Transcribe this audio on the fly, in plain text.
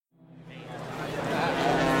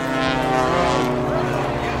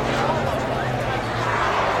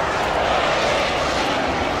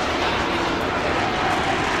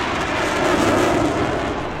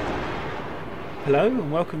Hello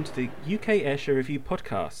and welcome to the UK Airshow Review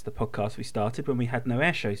podcast, the podcast we started when we had no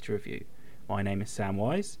airshows to review. My name is Sam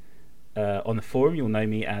Wise. On the forum you'll know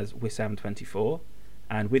me as Wissam24,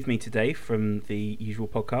 and with me today from the usual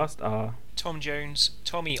podcast are Tom Jones,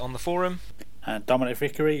 Tommy on the forum, and Dominic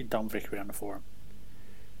Vickery, Dom Vickery on the forum.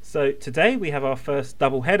 So today we have our first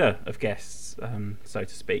double header of guests, so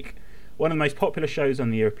to speak. One of the most popular shows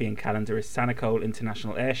on the European calendar is Sanicole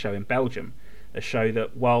International Airshow in Belgium, a show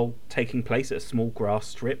that, while taking place at a small grass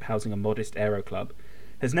strip housing a modest aero club,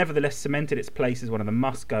 has nevertheless cemented its place as one of the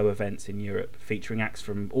must-go events in Europe, featuring acts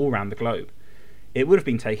from all around the globe. It would have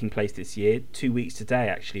been taking place this year, 2 weeks today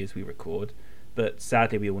actually as we record, but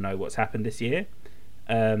sadly we all know what's happened this year.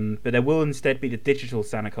 But there will instead be the digital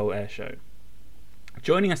Sanicole Airshow.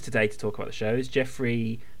 Joining us today to talk about the show is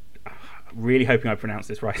Geoffrey, really hoping I pronounced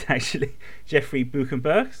this right actually, Geoffrey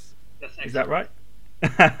Buekenberghs, is that right?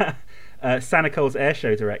 Sanicole's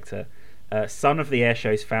Airshow director, son of the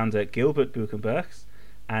Airshow's founder Gilbert Buekenberghs,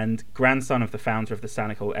 and grandson of the founder of the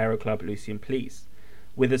Sanicole Aero Club, Lucien Please.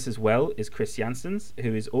 With us as well is Chris Janssens,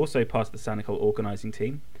 who is also part of the Sanicole organising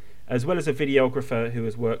team, as well as a videographer who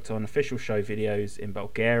has worked on official show videos in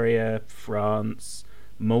Bulgaria, France,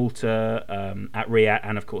 Malta, at Riyadh,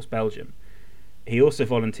 and of course Belgium. He also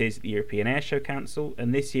volunteers at the European Airshow Council,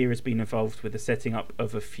 and this year has been involved with the setting up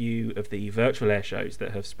of a few of the virtual airshows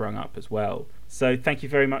that have sprung up as well. So thank you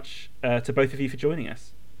very much to both of you for joining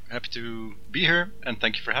us. Happy to be here, and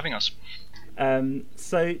thank you for having us.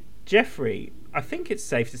 So Geoffrey, I think it's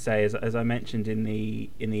safe to say, as I mentioned in the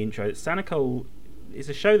intro, that Sanicole is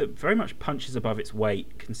a show that very much punches above its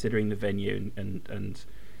weight, considering the venue and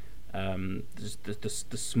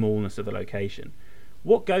the smallness of the location.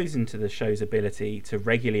 What goes into the show's ability to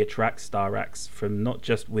regularly attract star acts from not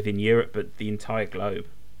just within Europe but the entire globe?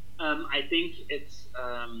 I think it's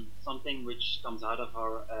something which comes out of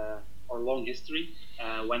our long history.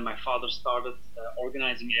 When my father started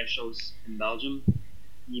organizing air shows in Belgium,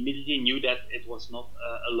 he immediately knew that it was not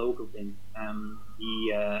a local thing.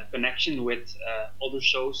 The connection with other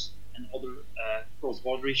shows and other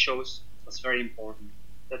cross-border shows was very important.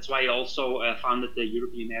 That's why he also founded the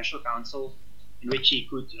European Airshow Council, in which he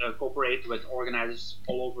could cooperate with organizers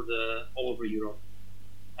all over Europe.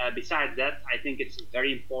 Besides that, I think it's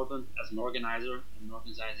very important as an organizer and an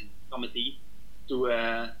organizing committee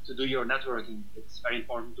to do your networking. It's very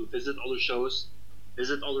important to visit other shows,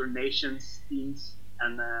 visit other nations, teams,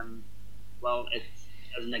 and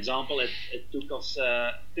as an example, it took us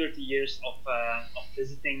 30 years of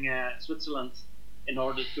visiting Switzerland in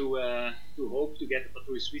order to hope to get the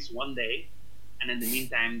Patrouille Suisse one day. And in the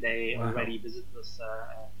meantime, they already visited us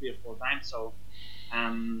 3 or 4 times. So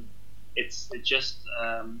it's just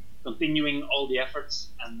continuing all the efforts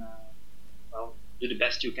and do the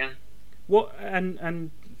best you can. What and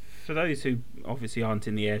for those who obviously aren't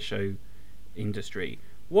in the airshow industry,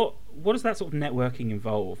 what does that sort of networking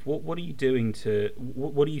involve? What are you doing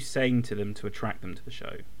what are you saying to them to attract them to the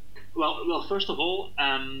show? Well, first of all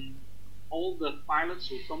the pilots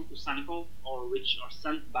who come to Sanicole or which are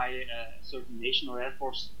sent by a certain nation or air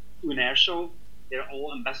force to an air show, they're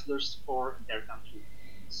all ambassadors for their country.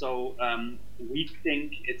 So we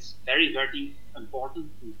think it's very, very important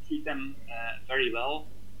to treat them very well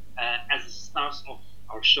as the stars of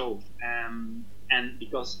our show. And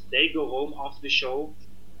because they go home after the show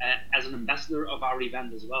as an ambassador of our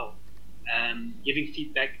event as well, giving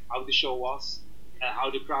feedback how the show was, how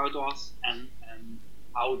the crowd was, and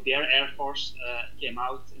how their air force came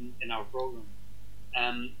out in our program,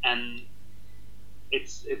 and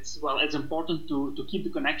it's important to keep the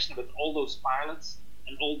connection with all those pilots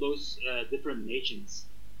and all those different nations.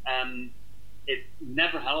 It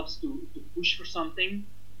never helps to push for something.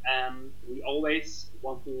 We always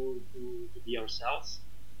want to be ourselves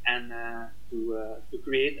and to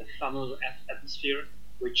create a fun atmosphere,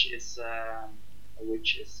 which is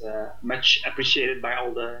much appreciated by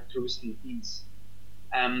all the crews and teams.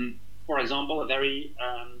 For example, a very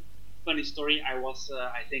funny story. I was,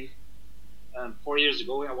 I think, 4 years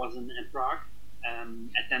ago, I was in Prague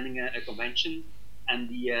attending a convention, and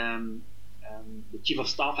the chief of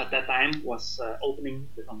staff at that time was opening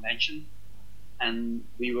the convention, and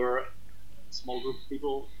we were a small group of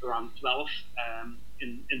people, around 12,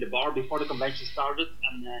 in the bar before the convention started,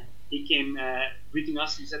 and he came greeting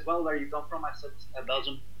us. He said, "Well, where you come from?" I said,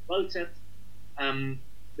 "Belgium." Well, he said,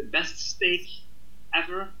 "The best steak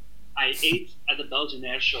ever I ate at the Belgian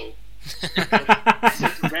air show." I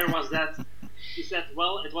said, "Where was that?" He said,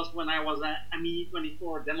 "Well, it was when I was an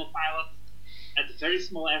ME-24 demo pilot at a very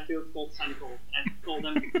small airfield called Sanicole." And I told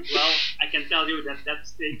them, "Well, I can tell you that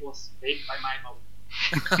steak was baked by my mother."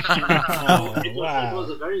 It was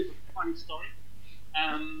a very funny story.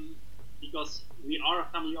 because we are a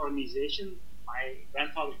family organization. My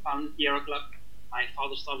grandfather founded the Aero Club. My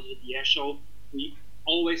father started with the Airshow. We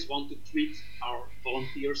always want to treat our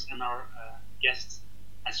volunteers and our guests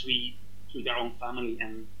as we treat our own family,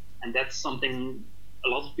 and that's something a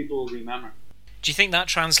lot of people will remember. Do you think that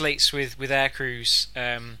translates with air crews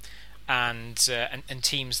and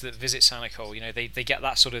teams that visit Sanicole? You know, they get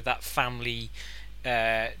that sort of that family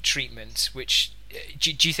treatment. Which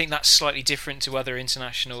do you think that's slightly different to other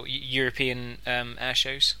international European air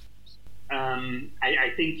shows?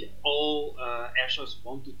 I think all air shows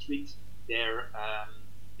want to treat their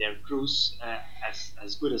crews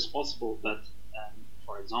as good as possible, but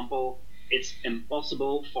for example, it's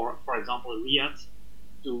impossible for example Riyadh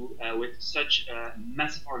to with such a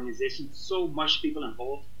massive organization, so much people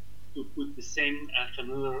involved, to put the same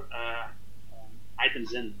familiar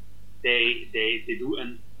items in. They do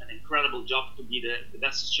an incredible job to be the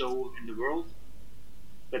best show in the world,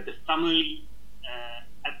 but the family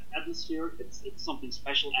atmosphere, it's something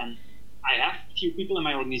special. And I have a few people in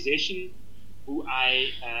my organization who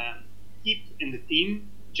I keep in the team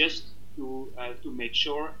just to make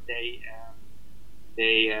sure they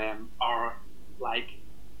are like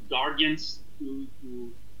guardians to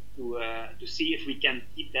see if we can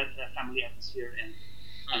keep that family atmosphere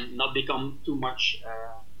and not become too much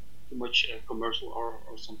commercial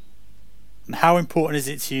or something. And how important is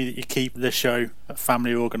it to you that you keep the show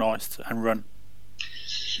family organised and run?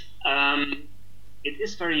 It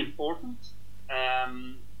is very important,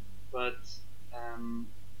 but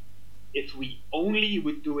if we only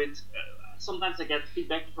would do it, sometimes I get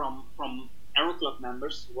feedback from Aero Club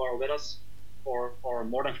members who are with us for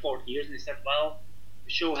more than 40 years, and they said, well,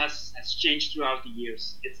 the show has changed throughout the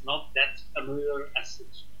years. It's not that familiar as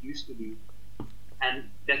it used to be.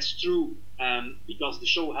 And that's true, because the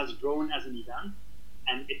show has grown as an event,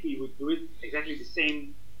 and if we would do it exactly the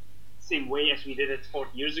same way as we did it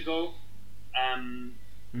 40 years ago,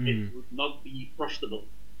 it would not be profitable.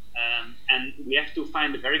 And we have to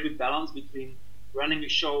find a very good balance between running a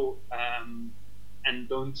show and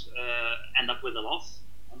don't end up with a loss.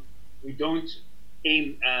 We don't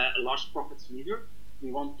aim large profits neither.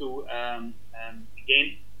 We want to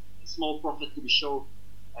gain a small profit to the show,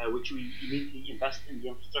 which we immediately invest in the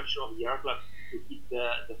infrastructure of the Air Club to keep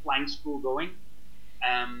the flying school going.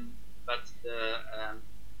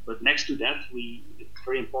 But next to that, it's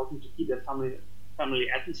very important to keep that family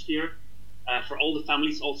atmosphere for all the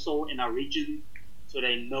families also in our region, so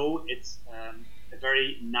they know it's a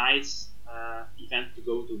very nice event to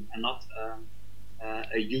go to, and not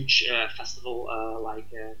a huge festival like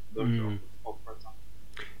Buekenberghs, for example.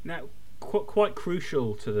 Now, quite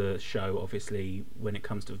crucial to the show, obviously, when it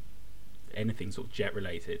comes to anything sort of jet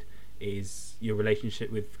related, is your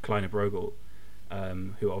relationship with Kleine Brogel,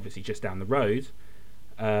 who are obviously just down the road,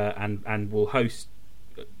 and will host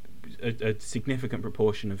a significant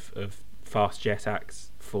proportion of fast jet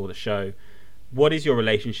acts for the show. What is your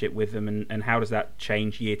relationship with them, and how does that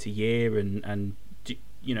change year to year? And do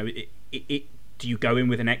you go in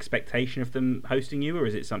with an expectation of them hosting you, or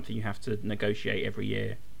is it something you have to negotiate every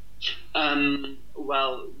year?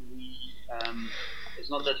 Well, it's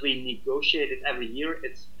not that we negotiate it every year.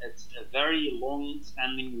 It's a very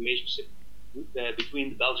long-standing relationship between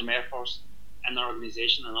the Belgium Air Force and our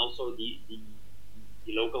organization, and also the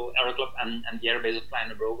local Aero Club and the airbase of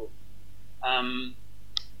Kleine Brogel.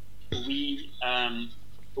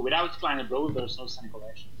 Without Kleine Brogel, there's no Sanicole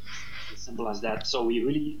Airshow. It's as simple as that. So we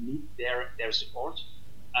really need their support.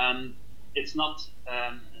 It's not,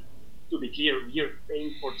 to be clear, we are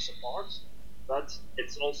paying for the support, but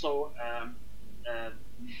it's also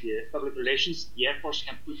the public relations the Air Force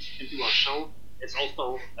can put into our show. It's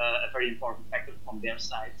also a very important factor from their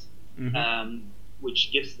side, which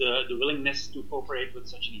gives the willingness to cooperate with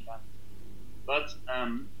such an event. But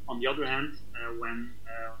on the other hand, when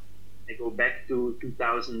I go back to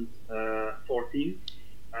 2014,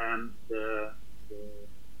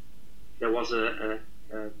 there was a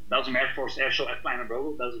Belgium Air Force air show at Kleine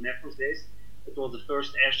Brogel, Belgium Air Force Days. It was the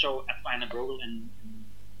first air show at Kleine Brogel in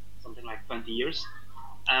something like 20 years.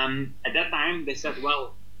 At that time, they said,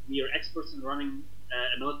 well, we are experts in running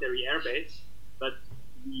a military airbase, but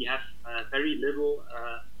we have very little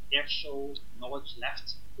air show knowledge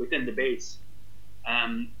left within the base.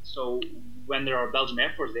 So when there are Belgium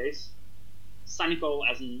Air Force Days, Sanicole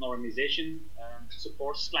as an organization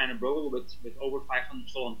supports Kleine Brogel with over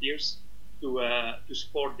 500 volunteers to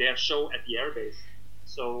support their show at the airbase.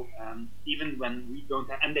 So even when we don't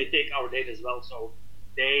have, and they take our date as well, so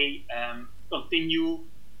they continue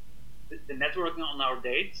the networking on our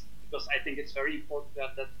date, because I think it's very important to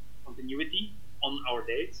have that continuity on our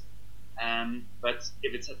dates. But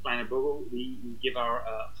if it's at Kleine Bogel, we give our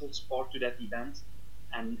full support to that event,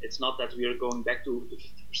 and it's not that we are going back to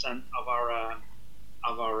 50% of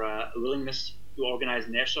our willingness to organize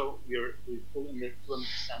an air show. We're full in the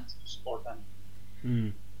 200% to support them.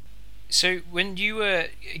 Mm. So when you were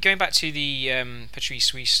going back to the Patrice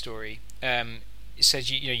Suisse story, it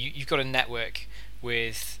says you've got a network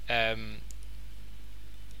with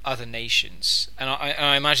other nations, and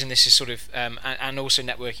I imagine this is sort of and also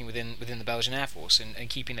networking within the Belgian Air Force and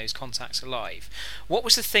keeping those contacts alive. What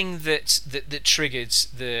was the thing that triggered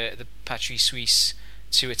the Patrice Suisse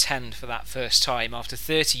to attend for that first time after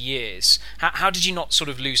 30 years? How did you not sort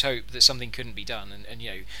of lose hope that something couldn't be done?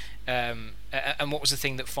 And what was the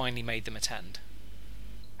thing that finally made them attend?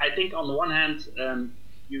 I think on the one hand,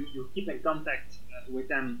 you keep in contact with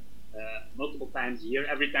them multiple times a year.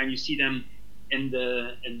 Every time you see them in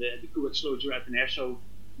the crew exposure at an air show,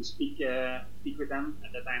 you speak with them.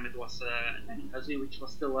 At that time, it was Danny Hussey, which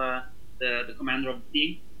was still the commander of the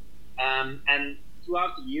team. And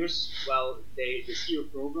throughout the years, well, they see your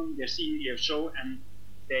program, they see your show, and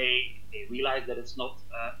they realize that it's not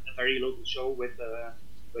a very local show with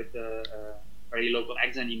very local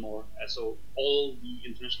acts anymore. So all the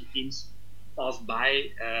international teams passed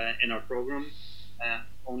by in our program.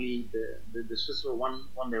 Only the Swiss were one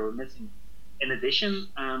they were missing. In addition,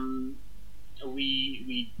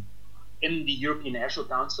 we in the European Airshow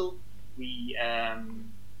Council, we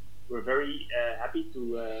were very happy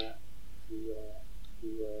to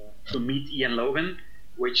meet Ian Logan,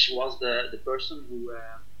 which was the person who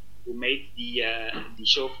made the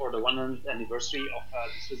show for the 100th anniversary of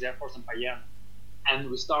the Swiss Air Force in Payerne.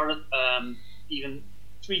 And we started even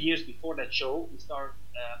 3 years before that show. We started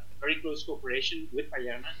a very close cooperation with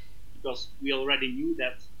Payerne, because we already knew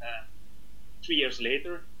that 3 years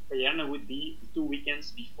later, Payerne would be 2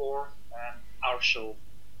 weekends before our show.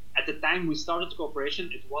 At the time we started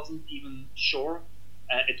cooperation, it wasn't even sure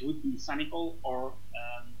it would be Sanicole, or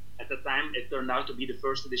at the time it turned out to be the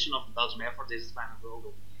first edition of the Belgian Air Force Days at Kleine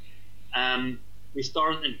Bogel. We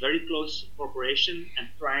started in very close cooperation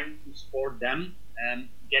and trying to support them,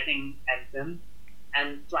 getting acts in,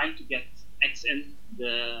 and trying to get acts in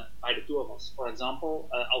by the two of us. For example,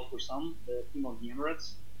 Al Fursan, the team of the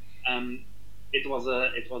Emirates, it was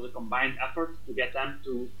a combined effort to get them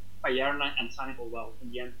to Payerne and Sanicole, well,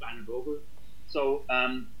 in the end, Kleine Bogel. So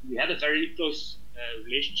we had a very close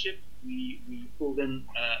relationship. We pulled in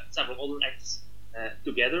several other acts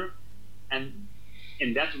together, and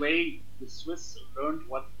in that way, the Swiss learned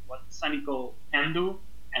what Sanicole can do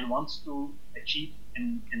and wants to achieve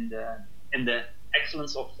in the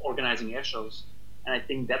excellence of organizing air shows. And I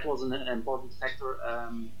think that was an important factor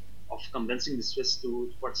of convincing the Swiss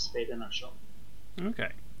to participate in our show.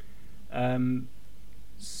 Okay.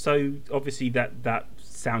 So obviously that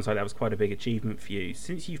sounds like that was quite a big achievement for you.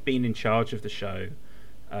 Since you've been in charge of the show,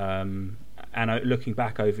 and looking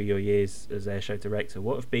back over your years as airshow director,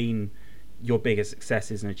 what have been your biggest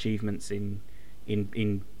successes and achievements in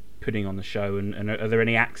putting on the show, and are there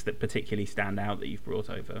any acts that particularly stand out that you've brought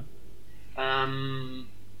over?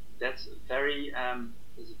 That's a very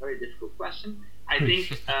difficult question. I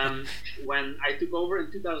think when I took over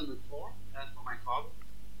in 2004 for my father,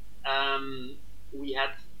 we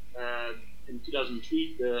had in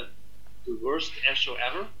 2003 the worst air show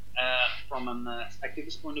ever from an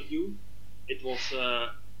spectator's point of view. It was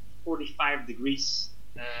 45 degrees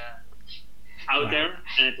out there,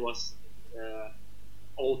 and it was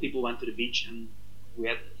all people went to the beach, and we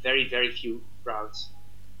had very, very few crowds.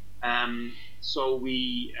 So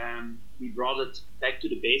we brought it back to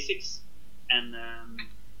the basics, and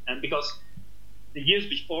because the years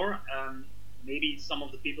before, maybe some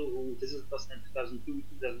of the people who visited us in 2002,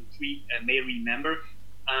 2003 may remember,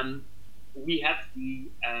 we had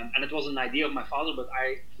and it was an idea of my father, but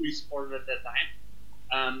I fully supported it at that time.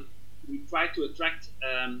 We tried to attract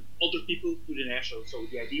other people to the air show. So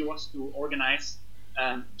the idea was to organize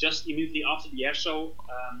just immediately after the air show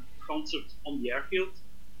a concert on the airfield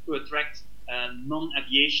to attract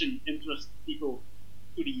non-aviation interest people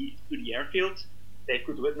to the airfield. They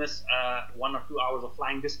could witness 1 or 2 hours of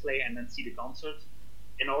flying display and then see the concert,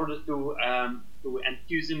 in order to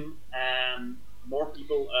enthuse more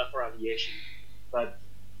people for aviation. But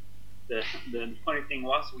the funny thing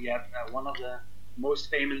was, we had one of the most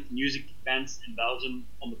famous music bands in Belgium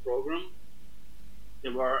on the program.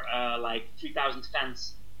 There were like 3,000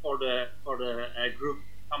 fans for the group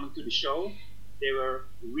coming to the show. They were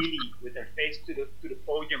really with their face to the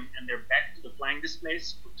podium and their back to the flying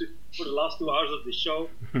displays for the last 2 hours of the show.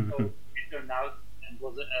 So it turned out, and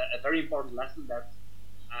was a very important lesson, that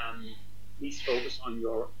please focus on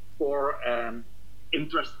your core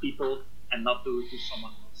interest people and not to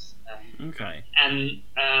someone else. Okay. And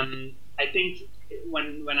I think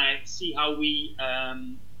when I see how we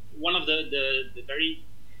one of the very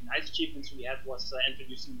nice achievements we had was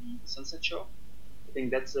introducing the Sunset Show. I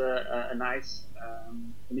think that's a nice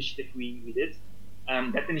initiative we did.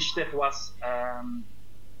 That initiative was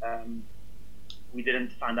we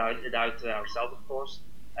didn't find it out ourselves, of course.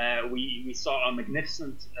 We saw a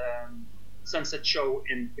magnificent sunset show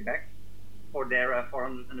in Quebec for their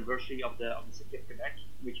 400th anniversary of the city of Quebec,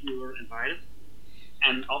 which we were invited.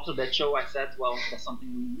 And after that show, I said, well, that's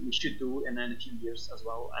something we should do in a few years as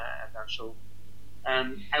well at our show.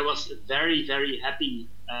 I was very, very happy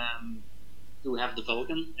to have the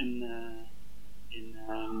Vulcan in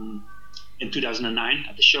 2009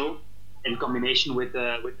 at the show, in combination with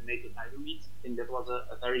the NATO Tiger Meet. I think that was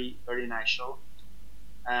a very, very nice show.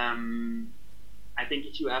 I think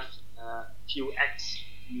if you have a few acts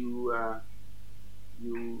you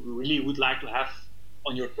really would like to have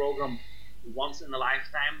on your program once in a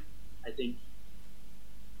lifetime, I think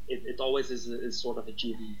it always is a sort of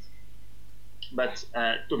achievement. But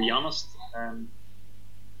to be honest,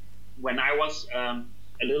 when I was a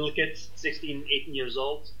little kid, 16, 18 years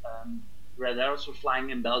old, Red Arrows were flying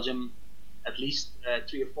in Belgium at least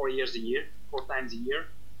 3 or 4 years a year, 4 times a year,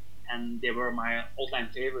 and they were my all-time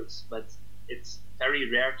favorites. But it's very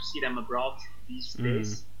rare to see them abroad these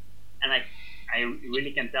days, and I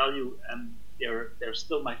really can tell you, they're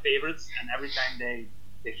still my favorites. And every time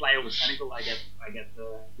they fly over Sanicole, I get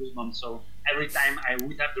goosebumps. So every time I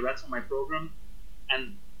would have the Reds on my program,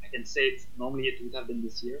 and I can say normally it would have been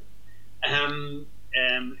this year. It's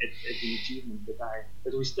an achievement,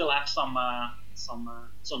 but we still have some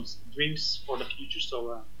dreams for the future.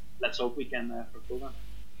 So let's hope we can fulfill them.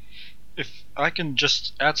 If I can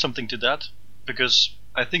just add something to that, because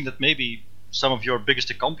I think that maybe some of your biggest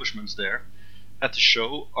accomplishments there at the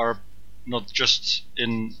show are not just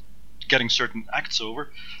in getting certain acts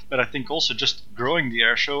over, but I think also just growing the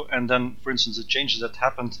air show, and then, for instance, the changes that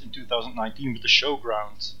happened in 2019 with the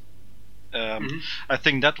showground. I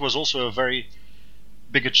think that was also a very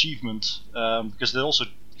big achievement, because it also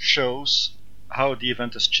shows how the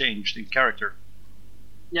event has changed in character.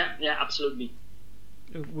 Yeah, absolutely.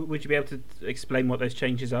 Would you be able to explain what those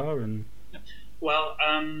changes are? And well,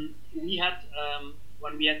 we had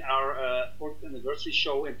when we had our 4th anniversary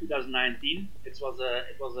show in 2019. It was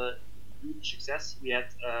a huge success. We had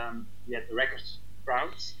record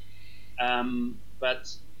crowds,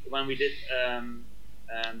 but when we did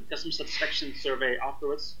customer satisfaction survey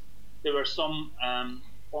afterwards, there were some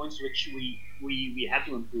points which we had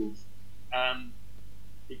to improve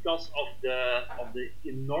because of the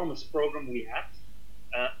enormous program we had.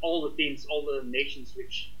 All the teams, all the nations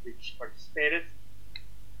which participated,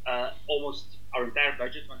 almost our entire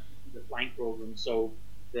budget went to the flying program. So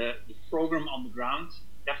the program on the ground,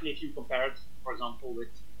 definitely if you compare it, for example, with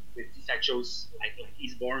seaside shows like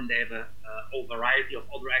Eastbourne, they have a whole variety of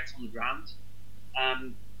other acts on the ground.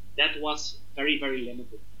 That was very, very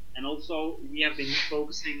limited. And also, we have been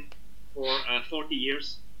focusing for 40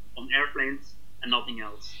 years on airplanes and nothing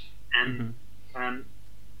else. And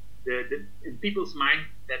in people's mind,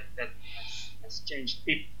 that has changed.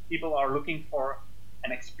 People are looking for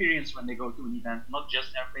an experience when they go to an event, not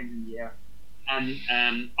just airplanes in the air.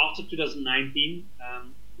 And after 2019,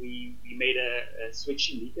 we made a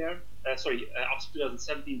switch in the air. After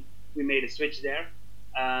 2017, we made a switch there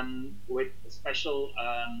with a special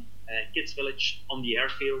kids village on the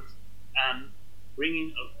airfield,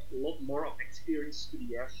 bringing a lot more of experience to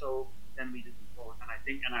the air show than we did before.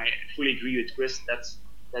 And I fully agree with Chris. That is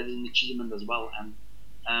an achievement as well.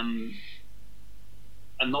 And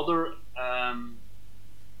another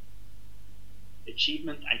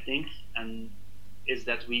achievement, I think, is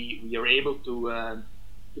that we are able to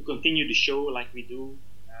continue the show like we do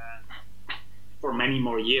for many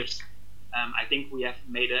more years. I think we have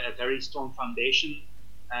made a very strong foundation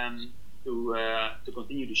to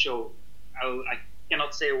continue the show. I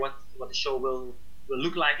cannot say what the show will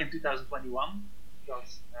look like in 2021,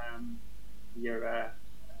 because we are,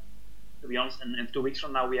 to be honest, in 2 weeks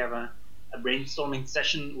from now we have a brainstorming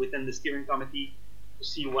session within the steering committee to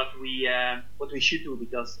see what we should do,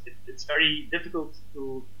 because it's very difficult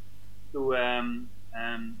to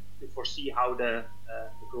foresee how the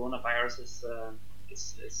coronavirus is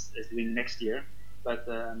doing next year. But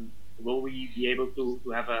will we be able to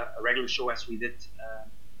have a regular show as we did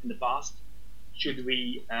in the past? Should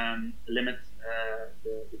we limit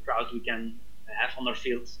the crowd we can have on our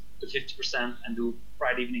field to 50% and do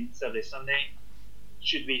Friday evening, Saturday, Sunday?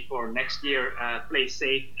 Should we for next year play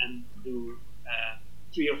safe and do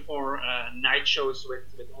 3 or 4 night shows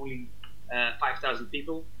with only 5,000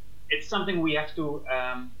 people. It's something we have to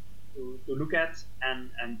look at,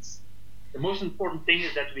 and the most important thing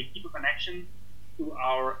is that we keep a connection to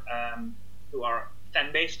our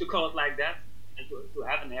fan base, to call it like that, and to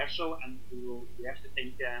have an air show, and we have to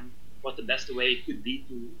think what the best way could be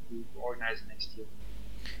to organize next year.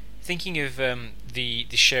 Thinking of the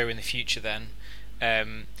show in the future, then,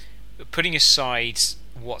 putting aside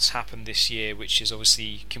what's happened this year, which has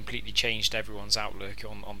obviously completely changed everyone's outlook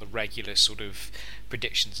on the regular sort of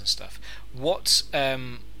predictions and stuff, what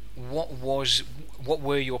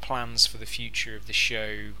were your plans for the future of the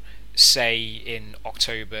show, say in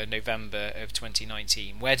October, November of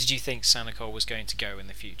 2019? Where did you think Sanicole was going to go in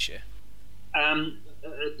the future? To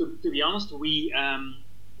be honest, we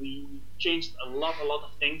changed a lot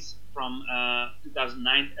of things from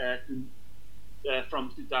 2009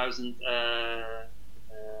 from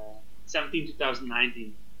 2017 to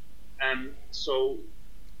 2019. So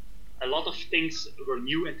a lot of things were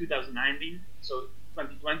new in 2019. So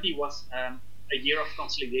 2020 was a year of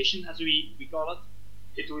consolidation, as we call it.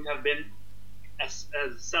 It would have been as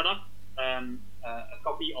setup, a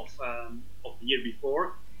copy of the year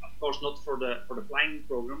before. Of course, not for the flying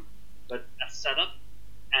program, but as setup.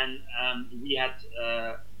 And we had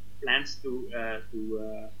plans to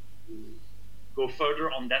go further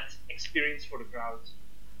on that experience for the crowd,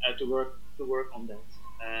 to work on that.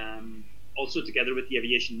 Also, together with the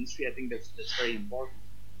aviation industry, I think that's very important.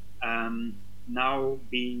 Now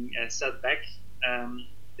being set back,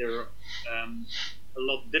 there are a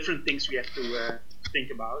lot of different things we have to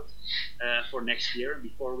think about for next year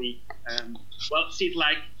before we see it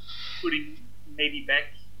like putting maybe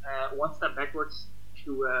back one step backwards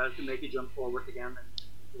to make a jump forward again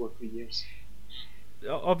in 2 or 3 years.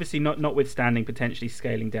 Obviously, notwithstanding potentially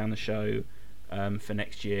scaling down the show for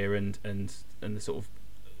next year and the sort of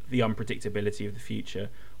the unpredictability of the future,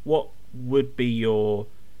 what would be your,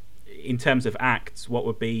 in terms of acts, what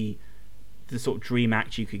would be the sort of dream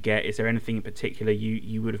act you could get? Is there anything in particular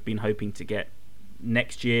you would have been hoping to get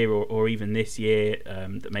next year or even this year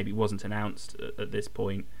that maybe wasn't announced at this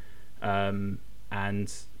point? And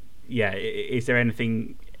yeah, is there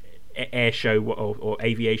anything air show or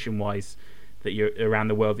aviation wise that you're around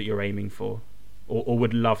the world that you're aiming for, or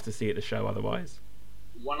would love to see at the show otherwise?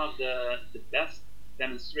 One of the best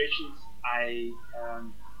demonstrations I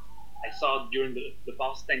saw during the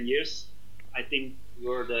past 10 years, I think,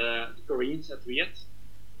 were the Koreans at Riyadh.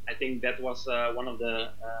 I think that was one of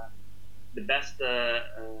the best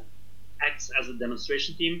acts as a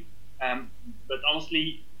demonstration team. But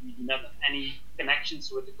honestly, we do not have any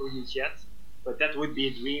connections with the Koreans yet. But that would be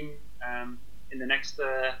a dream in the next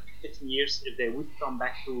 15 years if they would come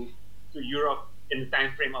back to Europe in the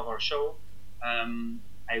time frame of our show.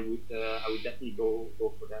 I would definitely go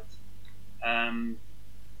for that.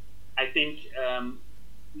 I think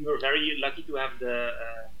we were very lucky to have the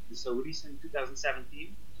Saudis in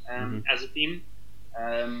 2017 as a team.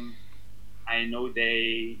 I know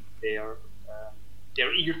they are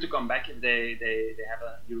eager to come back if they have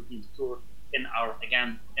a European tour in our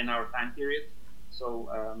time period. So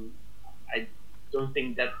I don't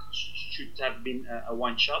think that should have been a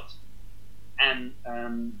one shot. And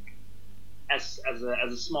as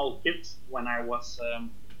a small kid, when I was I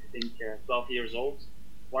think 12 years old,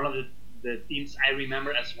 one of the teams I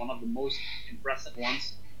remember as one of the most impressive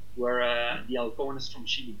ones were the Halcones from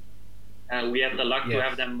Chile. We had the luck to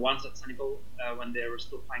have them once at Sanicole when they were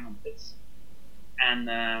still flying on pits.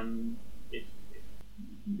 And if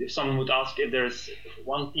someone would ask if there's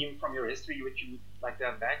one team from your history which you would like to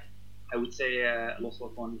have back, I would say Los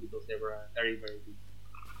Halcones, because they were very, very good.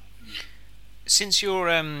 Since your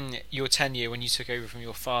tenure when you took over from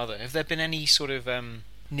your father, have there been any sort of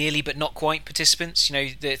nearly but not quite participants? You know,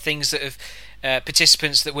 the things that have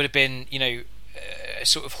participants that would have been, you know,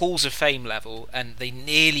 sort of halls of fame level, and they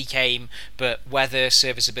nearly came, but weather,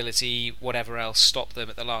 serviceability, whatever else stopped them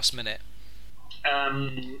at the last minute.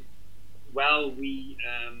 Well, we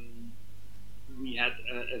had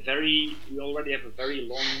we already have a very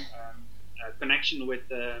long connection with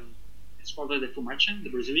Esquadra de Fumaça, the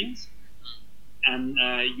Brazilians. And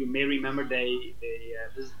you may remember they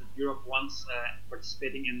visited Europe once,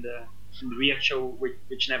 participating in the Riyadh show,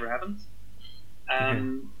 which never happened.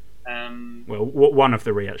 Well, one of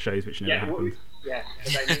the Riyadh shows which never happened. Yeah,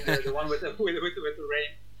 but I mean the one with the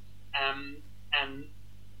rain. And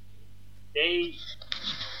they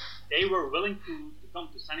were willing to come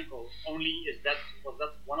to Sanicole. Only that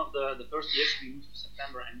one of the first years we moved to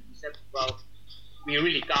September, and we said, well, we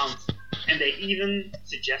really can't. And they even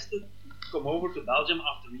suggested come over to Belgium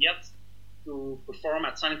after Riyadh to perform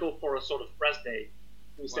at Sanicole for a sort of press day.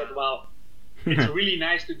 We said, well, it's really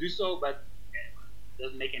nice to do so, but it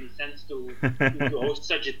doesn't make any sense to host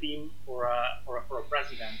such a team for a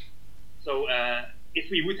press event. So if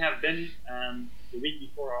we would have been the week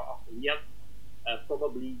before or after Riyadh,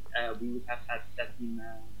 probably we would have had that team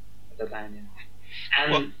at the time. Yeah.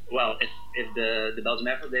 And if the Belgium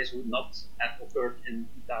Air Force Days would not have occurred in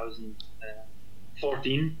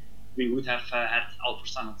 2014, we would have had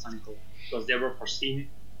Alphasan at Sanicole, because they were foreseen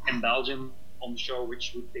in Belgium on the show,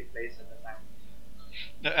 which would take place at that time.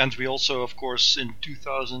 And we also, of course, in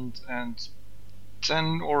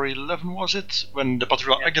 2010 or 11 was it, when the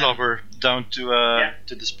Patrol Aguila were down to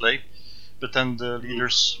display, but then the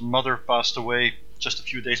leader's mother passed away just a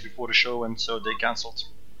few days before the show, and so they cancelled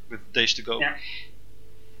with days to go. Yeah,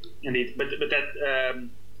 indeed. But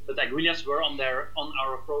Aguilas were on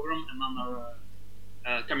our program and on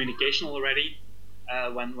our communication already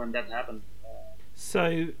when that happened.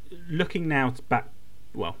 So looking now back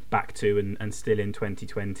to and still in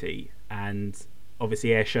 2020, and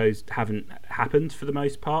obviously air shows haven't happened for the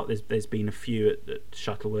most part. There's been a few at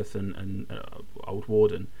Shuttleworth and Old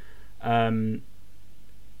Warden.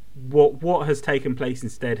 What has taken place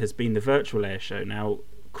instead has been the virtual air show. Now,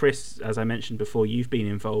 Chris, as I mentioned before, you've been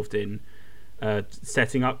involved in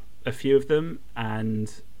setting up a few of them,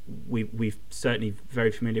 and we've certainly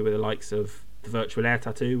very familiar with the likes of the virtual air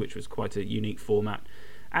tattoo, which was quite a unique format,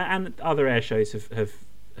 and other air shows have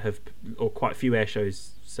or quite a few air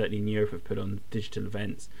shows certainly in Europe have put on digital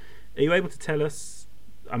events. Are you able to tell us,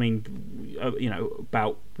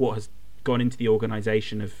 about what has gone into the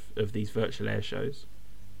organisation of these virtual air shows?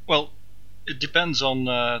 Well, it depends on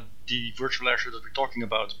the virtual air show that we're talking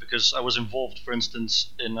about, because I was involved, for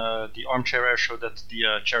instance, in the armchair air show that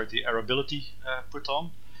the charity Airability put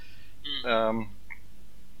on.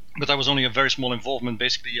 But I was only a very small involvement.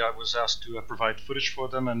 Basically, I was asked to provide footage for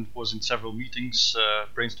them and was in several meetings,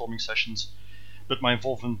 brainstorming sessions. But my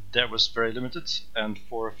involvement there was very limited, and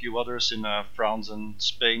for a few others in France and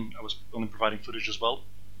Spain, I was only providing footage as well.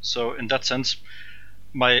 So in that sense,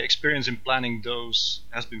 my experience in planning those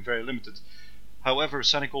has been very limited. However,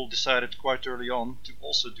 Sanicole decided quite early on to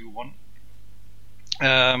also do one.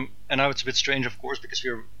 And now it's a bit strange, of course, because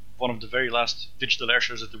we're one of the very last digital air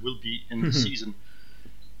shows that there will be in the season.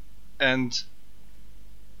 And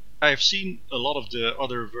I have seen a lot of the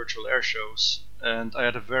other virtual air shows, and I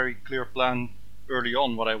had a very clear plan early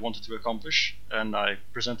on what I wanted to accomplish, and I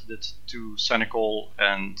presented it to Sanicole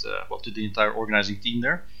and to the entire organizing team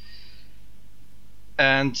there.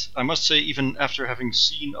 And I must say, even after having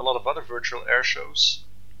seen a lot of other virtual air shows,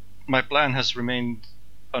 my plan has remained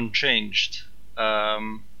unchanged. I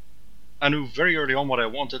knew very early on what I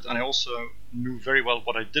wanted, and I also knew very well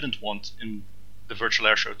what I didn't want in the virtual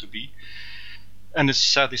air show to be. And it's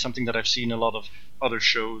sadly something that I've seen a lot of other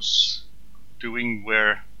shows doing,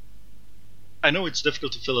 where I know it's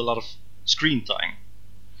difficult to fill a lot of screen time.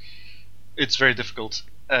 It's very difficult,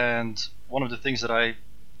 and one of the things that I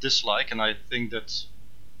dislike, and I think that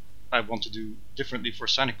I want to do differently for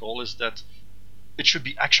Sanicole, is that it should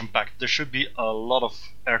be action-packed. There should be a lot of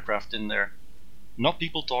aircraft in there. Not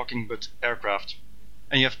people talking, but aircraft.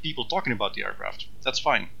 And you have people talking about the aircraft. That's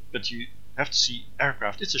fine, but you have to see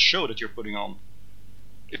aircraft. It's a show that you're putting on.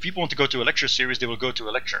 If people want to go to a lecture series, they will go to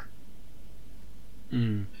a lecture.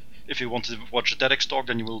 If you want to watch a TEDx talk,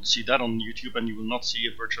 then you will see that on YouTube, and you will not see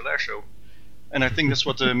a virtual air show. And I think that's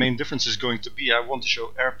what the main difference is going to be. I want to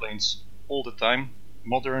show airplanes all the time,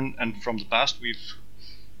 modern and from the past.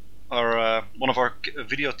 One of our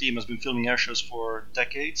video team has been filming air shows for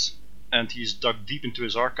decades, and he's dug deep into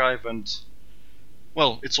his archive, and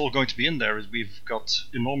well, it's all going to be in there. We've got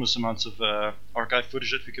enormous amounts of archive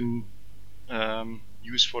footage that we can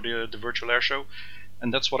use for the virtual air show,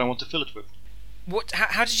 and that's what I want to fill it with.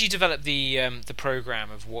 How did you develop the program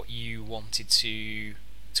of what you wanted to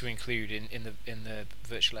include in the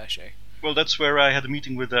virtual air show? Well, that's where I had a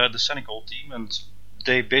meeting with the Sanicole team, and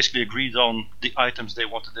they basically agreed on the items they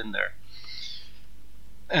wanted in there.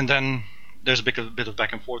 And then there's a bit of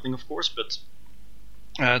back and forthing, of course, but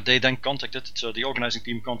they then so the organizing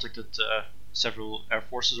team contacted several air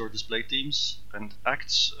forces or display teams and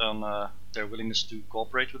acts on their willingness to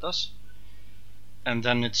cooperate with us. And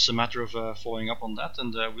then it's a matter of following up on that,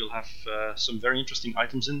 and we'll have some very interesting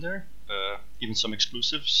items in there, even some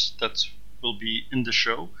exclusives that will be in the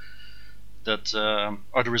show, that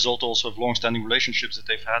are the result also of long-standing relationships that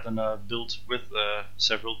they've had and built with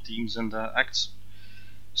several teams and acts.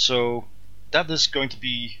 So that is going to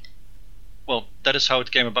be, well, that is how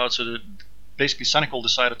it came about. So basically Sanicole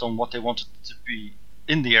decided on what they wanted to be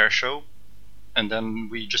in the air show, and then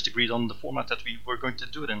we just agreed on the format that we were going to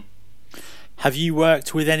do it in. Have you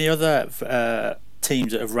worked with any other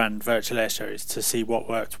teams that have run virtual air shows to see what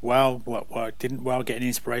worked well, what didn't well, get any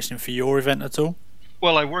inspiration for your event at all?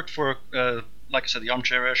 Well, I worked for, like I said, the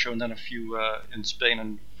Armchair Air Show, and then a few in Spain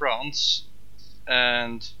and France,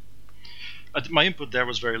 and my input there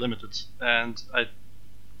was very limited, and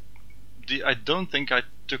I don't think I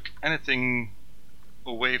took anything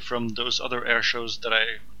away from those other air shows that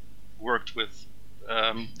I worked with.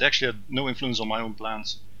 They actually had no influence on my own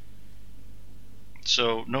plans.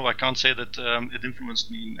 So no, I can't say that it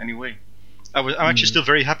influenced me in any way. I'm actually still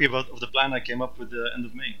very happy of the plan I came up with the end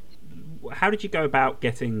of May. How did you go about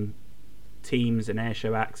getting teams and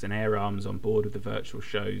airshow acts and air arms on board with the virtual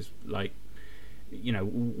shows? Like,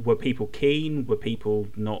 were people keen? Were people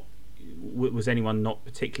not? Was anyone not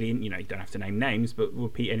particularly? You don't have to name names, but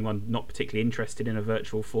were anyone not particularly interested in a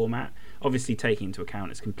virtual format? Obviously, taking into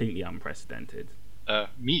account it's completely unprecedented.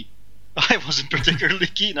 Me. I wasn't particularly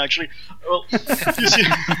keen, actually. Well,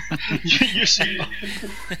 you see.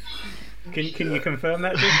 Can you confirm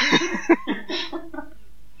that, Geoffrey?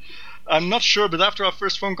 I'm not sure, but after our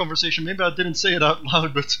first phone conversation, maybe I didn't say it out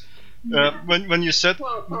loud. But when you said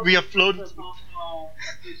we have floated. This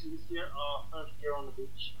year, first year on the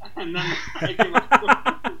beach, and then I came up with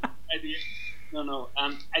this idea. No.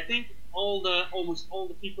 I think almost all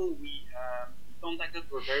the people we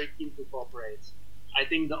contacted were very keen to cooperate. I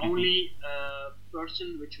think the only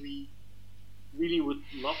person which we really would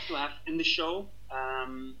love to have in the show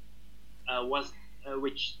was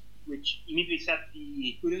which immediately said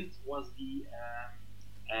he couldn't, was the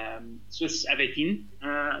Swiss F-18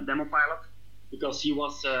 demo pilot, because he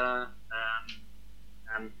was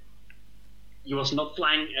not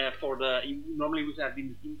flying he normally would have been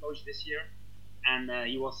the team coach this year, and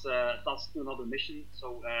he was tasked to another mission,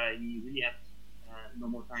 so he really had no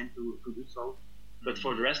more time to do so. But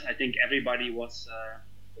for the rest, I think everybody was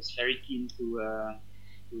very keen to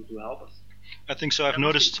help us. I think so. I've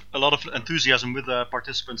noticed a lot of enthusiasm with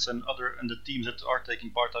participants and the teams that are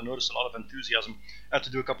taking part. I noticed a lot of enthusiasm. I had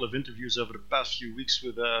to do a couple of interviews over the past few weeks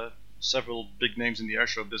with several big names in the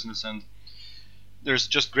airshow business, and there's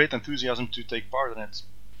just great enthusiasm to take part in it.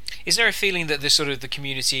 Is there a feeling that the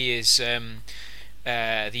community is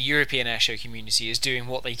the European airshow community is doing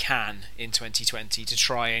what they can in 2020 to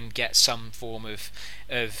try and get some form of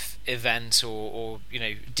event or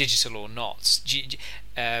digital or not to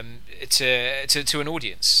an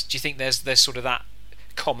audience? Do you think there's sort of that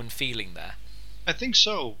common feeling there? I think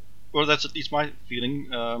so. Well, that's at least my feeling,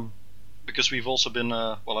 because we've also been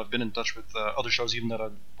I've been in touch with other shows even that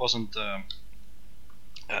I wasn't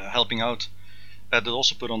helping out that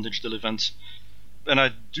also put on digital events. And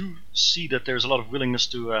I do see that there's a lot of willingness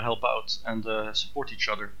to help out and support each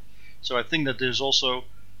other. So I think that there's also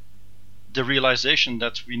the realization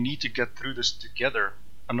that we need to get through this together.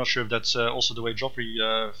 I'm not sure if that's also the way Geoffrey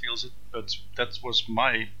feels it, but that was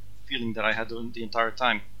my feeling that I had the entire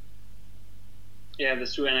time. Yeah,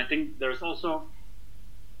 that's true. And I think there's also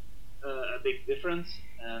a big difference.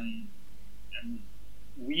 And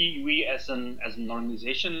we as an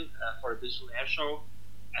organization for a digital air show,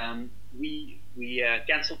 we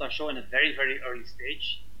cancelled our show in a very, very early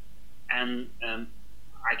stage, and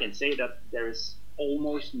I can say that there is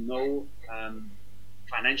almost no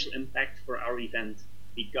financial impact for our event,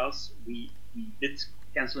 because we did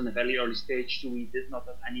cancel in a very early stage, so we did not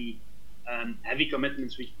have any heavy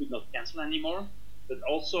commitments we could not cancel anymore, but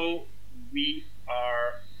also we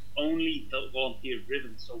are only volunteer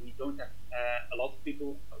driven, so we don't have a lot of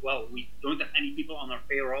people, we don't have any people on our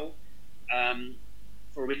payroll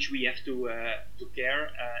for which we have to care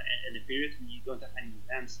in a period we don't have any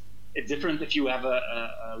events. It's different if you have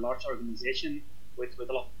a large organization with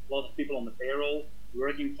a lot of people on the payroll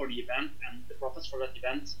working for the event, and the profits for that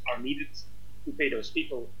event are needed to pay those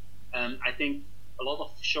people. I think a lot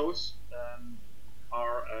of shows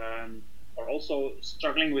are also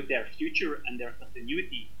struggling with their future and their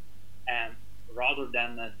continuity, rather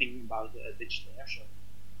than thinking about a digital air show.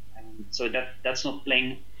 So that's not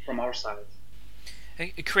playing from our side.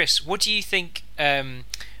 Chris, what do you think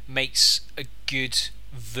makes a good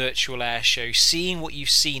virtual air show? Seeing what you've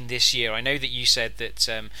seen this year, I know that you said that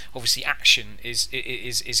obviously action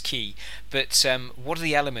is key, but what are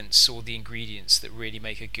the elements or the ingredients that really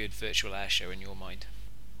make a good virtual air show in your mind?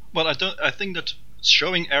 Well, I think that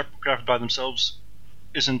showing aircraft by themselves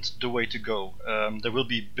isn't the way to go. There will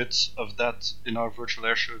be bits of that in our virtual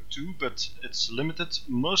air show too, but it's limited.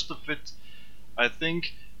 Most of it, I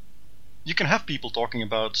think, you can have people talking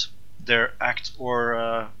about their act or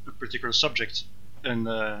a particular subject on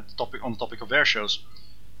the topic of air shows,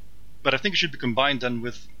 but I think it should be combined then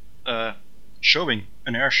with showing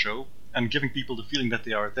an air show and giving people the feeling that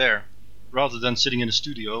they are there, rather than sitting in a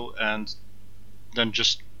studio and than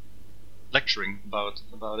just lecturing about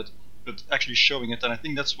it, but actually showing it. And I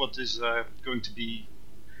think that's what is going to be.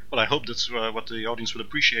 Well, I hope that's what the audience will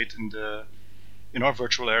appreciate in our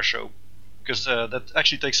virtual air show, because that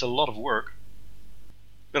actually takes a lot of work.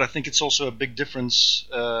 But I think it's also a big difference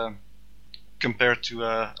compared to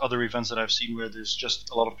other events that I've seen where there's just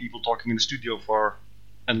a lot of people talking in the studio for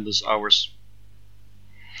endless hours.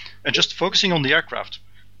 And just focusing on the aircraft,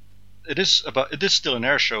 it is still an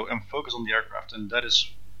air show, and focus on the aircraft, and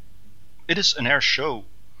it is an air show.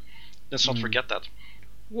 Let's not forget that.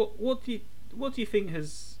 What do you think what do you think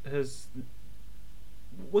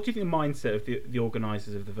the mindset of the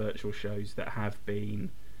organisers of the virtual shows that have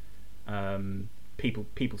been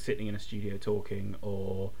people sitting in a studio talking,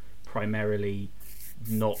 or primarily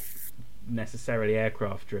not necessarily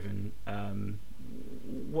aircraft driven?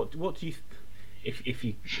 What do you if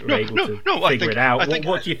you were able to figure it out,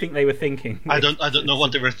 what do you think they were thinking? I don't know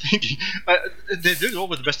what they were thinking. They did it all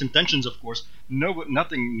with the best intentions, of course.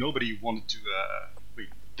 Nobody wanted to.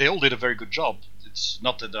 They all did a very good job. It's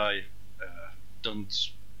not that I don't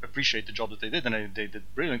appreciate the job that they did, and they did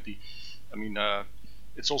brilliantly. I mean,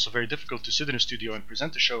 it's also very difficult to sit in a studio and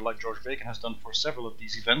present a show like George Bacon has done for several of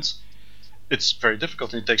these events. It's very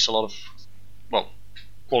difficult, and it takes a lot of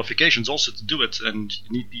qualifications also to do it, and you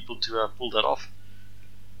need people to pull that off.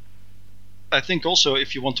 I think also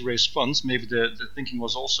if you want to raise funds, maybe the thinking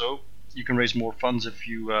was also you can raise more funds if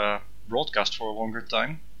you broadcast for a longer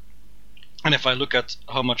time. And if I look at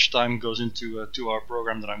how much time goes into a 2-hour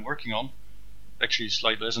program that I'm working on, actually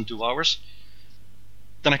slightly less than 2 hours,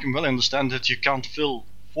 then I can well understand that you can't fill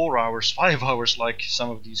 4 hours, 5 hours like some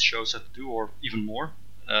of these shows have to do, or even more,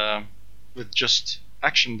 with just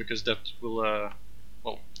action, because that will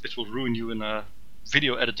it will ruin you in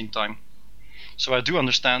video editing time. So I do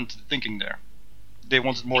understand the thinking there. They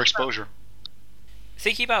wanted more exposure.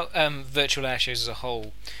 Thinking about virtual air shows as a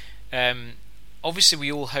whole, obviously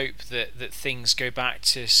we all hope that things go back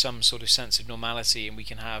to some sort of sense of normality and we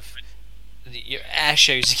can have air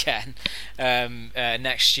shows again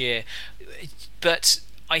next year. But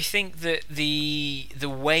I think that the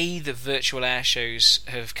way the virtual air shows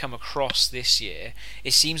have come across this year,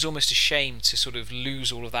 it seems almost a shame to sort of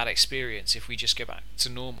lose all of that experience if we just go back to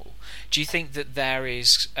normal. Do you think that there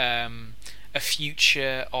is a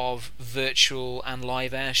future of virtual and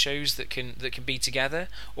live air shows that can be together,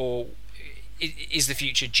 or is the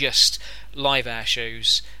future just live air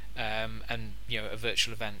shows and a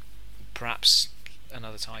virtual event perhaps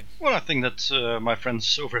another time? Well, I think that my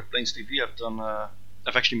friends over at Plains TV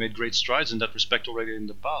have actually made great strides in that respect already in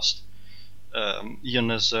the past.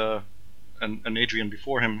 Ian and Adrian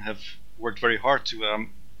before him have worked very hard to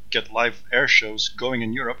get live air shows going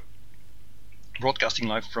in Europe, broadcasting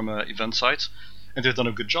live from event sites, and they've done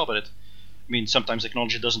a good job at it. I mean, sometimes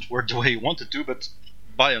technology doesn't work the way you want it to, but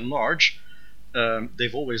by and large,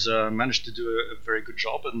 they've always managed to do a very good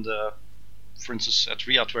job. And for instance, at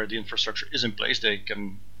Riyadh, where the infrastructure is in place, it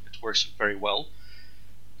works very well,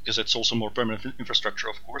 because it's also more permanent infrastructure,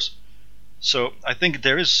 of course. So I think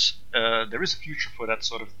there is a future for that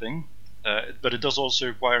sort of thing, but it does also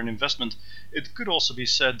require an investment. It could also be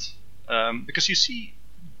said, because you see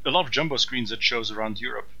a lot of jumbo screens at shows around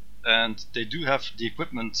Europe, and they do have the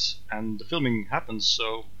equipment and the filming happens,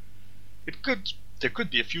 so there could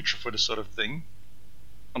be a future for this sort of thing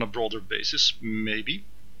on a broader basis, maybe.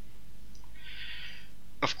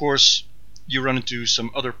 Of course, you run into some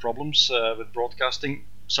other problems with broadcasting.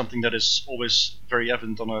 Something that is always very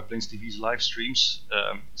evident on Plains TV's live streams.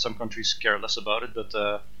 Some countries care less about it, but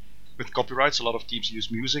with copyrights, a lot of teams use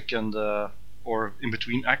music and or in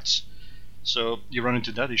between acts. So you run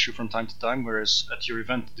into that issue from time to time. Whereas at your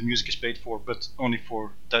event, the music is paid for, but only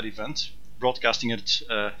for that event. Broadcasting it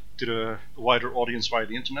to the wider audience via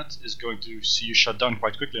the internet is going to see you shut down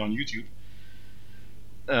quite quickly on YouTube.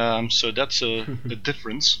 So that's a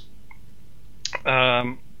difference.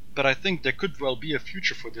 But I think there could well be a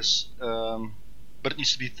future for this, but it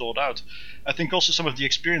needs to be thought out. I think also some of the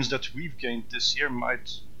experience that we've gained this year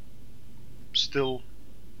might still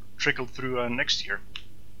trickle through next year.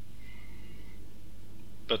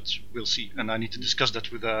 But we'll see, and I need to discuss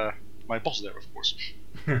that with my boss there, of course.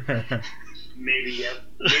 Maybe yes,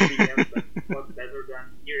 but what's better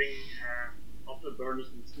than hearing of the burners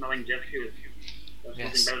and smelling jet fuel? There's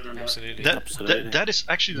yes, nothing better than absolutely. That is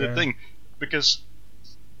actually the thing, because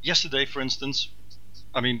yesterday, for instance,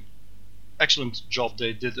 I mean, excellent job.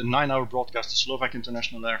 They did a 9-hour broadcast to Slovak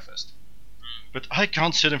International Airfest. But I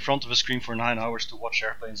can't sit in front of a screen for 9 hours to watch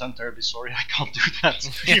airplanes. I'm terribly sorry, I can't do that.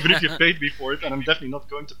 Even if you paid me for it, and I'm definitely not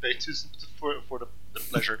going to pay for the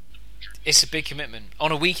pleasure. it's a big commitment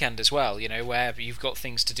on a weekend as well. Where you've got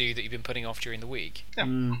things to do that you've been putting off during the week.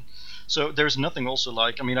 Yeah. So there's nothing also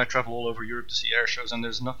like, I travel all over Europe to see air shows, and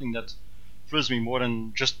there's nothing that thrills me more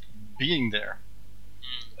than just being there.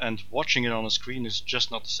 And watching it on a screen is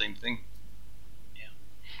just not the same thing.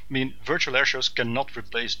 Yeah. Virtual air shows cannot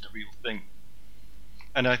replace the real thing.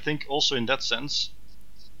 And I think also in that sense,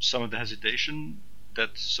 some of the hesitation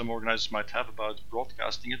that some organizers might have about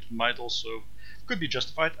broadcasting it could be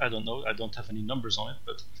justified. I don't know. I don't have any numbers on it,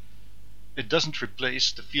 but it doesn't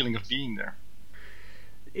replace the feeling of being there.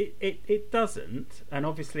 It doesn't, and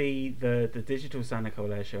obviously the digital Sanicole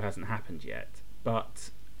Airshow hasn't happened yet, but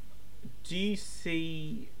do you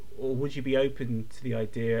see, or would you be open to the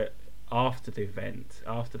idea after the event,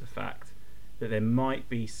 after the fact, that there might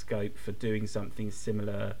be scope for doing something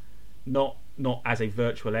similar, not as a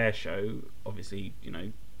virtual air show, obviously,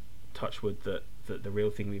 touch wood that the real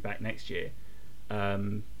thing will be back next year,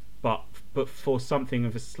 but for something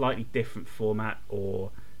of a slightly different format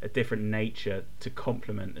or a different nature to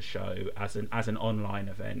complement the show as an online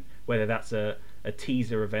event, whether that's a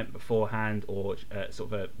teaser event beforehand or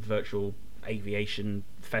sort of a virtual aviation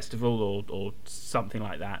festival or something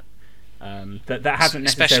like that. That hasn't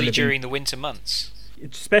necessarily especially during the winter months.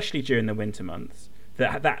 Especially during the winter months.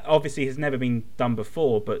 That obviously has never been done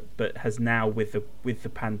before, but has now with the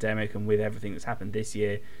pandemic and with everything that's happened this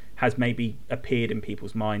year, has maybe appeared in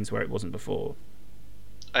people's minds where it wasn't before.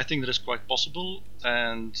 I think that is quite possible,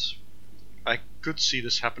 and I could see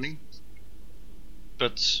this happening.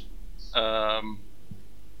 But I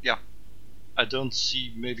don't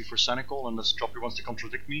see, maybe for Sanicole, unless Geoffrey wants to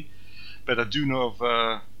contradict me, but I do know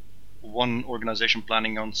of one organization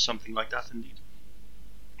planning on something like that indeed.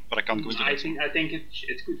 But I can't go into that. I think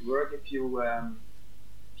it could work if you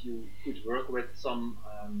could work with some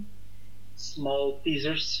small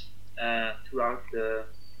teasers throughout the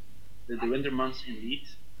winter months indeed.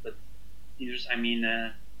 But teasers,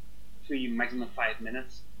 3, maximum 5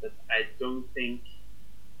 minutes. But I don't think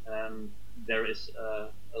there is a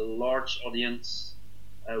large audience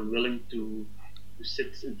willing to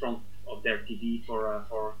sit in front of their TV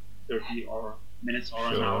for 30 or minutes or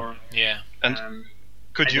an hour. Yeah. And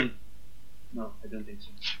could you? No, I don't think so.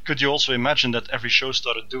 Could you also imagine that every show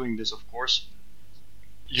started doing this? Of course,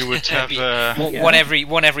 you would have one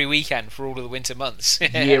every weekend for all of the winter months.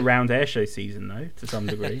 Year-round airshow season, though, to some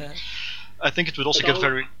degree. I think it would also get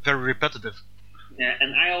very, very repetitive. Yeah,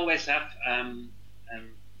 and I always have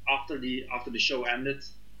after the show ended,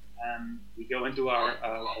 we go into our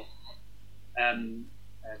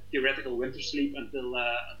theoretical winter sleep until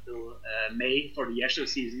May for the airshow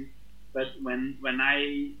season. But when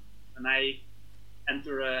I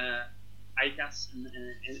enter ICAS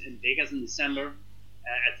in Vegas in December,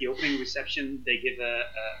 at the opening reception, they give a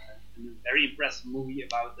very impressive movie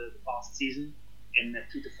about the past season in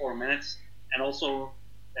 2 to 4 minutes, and also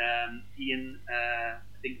Ian, I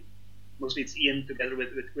think mostly it's Ian together with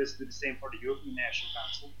Chris, do the same for the European Airshow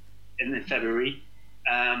Council in February.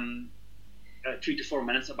 3 to 4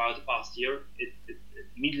 minutes about the past year. It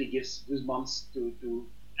immediately gives goosebumps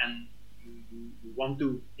and you want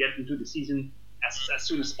to get into the season as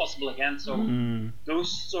soon as possible again. So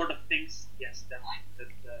those sort of things, yes, that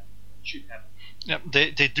should happen. Yeah,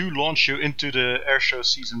 they do launch you into the airshow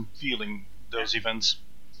season feeling, those events.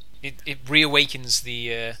 It reawakens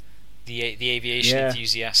the aviation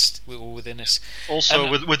enthusiast within us. Also,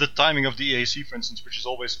 with the timing of the EAC, for instance, which is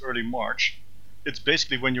always early March, it's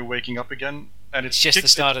basically when you're waking up again, and it's just the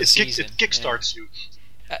start of the season. It kickstarts you.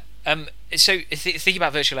 So thinking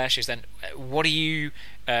about virtual airshows, then, what are you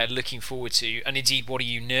looking forward to, and indeed, what are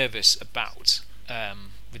you nervous about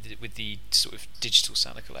with the sort of digital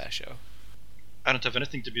Sanicole Airshow? I don't have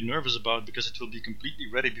anything to be nervous about because it will be completely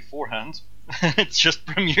ready beforehand. It's just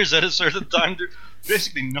premieres at a certain time.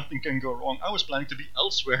 Basically, nothing can go wrong. I was planning to be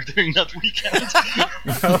elsewhere during that weekend.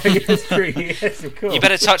 Oh, yes, true. Yes, of course. You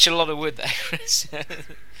better touch a lot of wood there, Chris.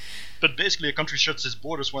 But basically, a country shuts its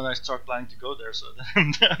borders when I start planning to go there. So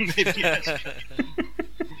maybe.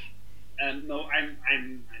 No,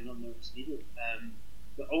 I'm not nervous either.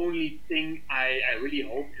 The only thing I really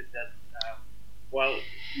hope is that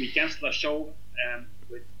we cancel a show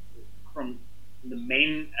from the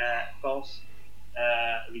main cause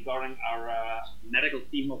regarding our medical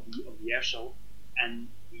team of the air show, and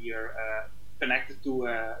we are connected to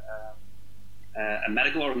a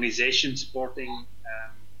medical organization supporting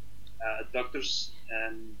doctors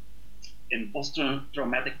in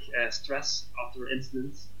post-traumatic stress after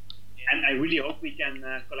incidents, and I really hope we can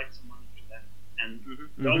collect some money for that. And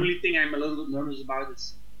the only thing I'm a little bit nervous about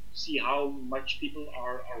is to see how much people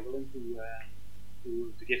are willing to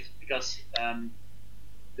give, because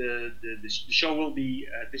the show will be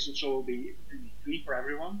this show will be free for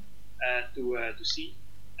everyone to see,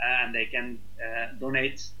 and they can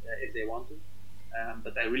donate if they want to.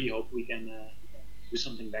 But I really hope we can do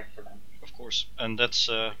something back for them. Of course, and that's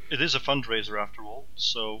it is a fundraiser after all.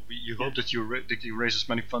 So you hope that you raise as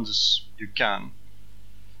many funds as you can.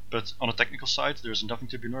 But on a technical side, there's nothing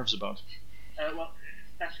to be nervous about. Well,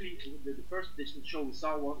 especially the first digital show we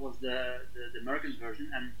saw was the American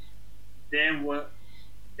version, and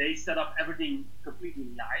they set up everything completely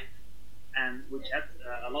live, and which had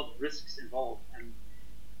a lot of risks involved. And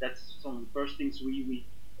that's some of the first things we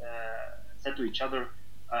said to each other.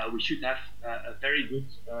 We should have a very good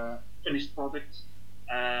finished product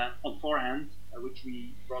on forehand, which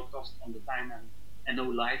we broadcast on the time and no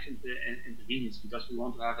live inconvenience, because we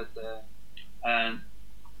want to have it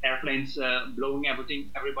airplanes blowing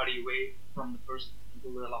everybody away from the first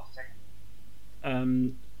until the last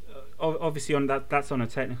second. Obviously, that's on a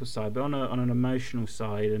technical side, but on an emotional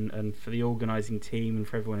side, and for the organising team and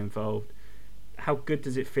for everyone involved, how good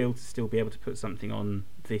does it feel to still be able to put something on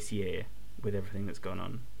this year with everything that's gone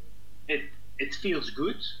on? It feels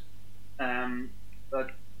good,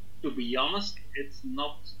 but to be honest, it's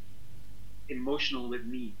not emotional with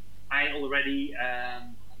me. I already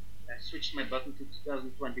switched my button to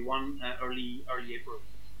 2021 early April,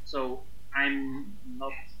 so I'm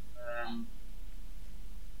not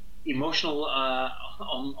emotional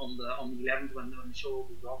on the 11th when the show will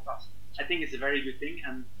be broadcast. I think it's a very good thing,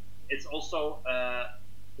 and it's also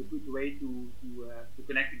a good way to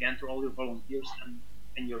connect again to all your volunteers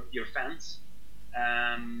and your fans.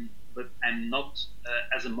 But I'm not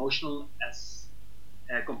as emotional as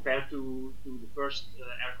compared to the first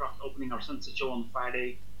aircraft opening our sunset show on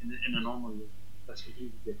Friday in a normal year. That's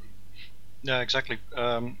completely different. Yeah, exactly.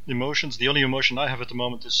 Emotions. The only emotion I have at the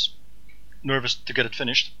moment is nervous to get it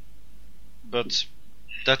finished, but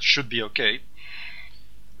that should be okay.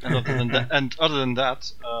 And other than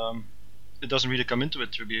that, it doesn't really come into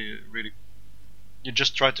it to be really. You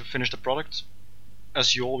just try to finish the product,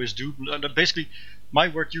 as you always do. Basically, my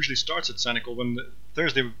work usually starts at Sanicole when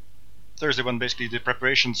Thursday when basically the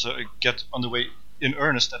preparations get underway in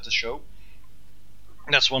earnest at the show.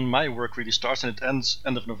 That's when my work really starts, and it ends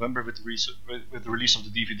end of November with the release of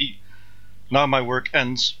the DVD. Now my work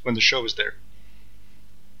ends when the show is there,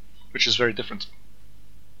 which is very different.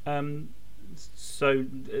 So,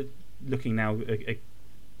 looking now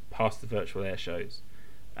past the virtual air shows,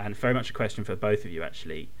 and very much a question for both of you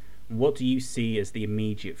actually. What do you see as the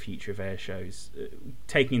immediate future of air shows,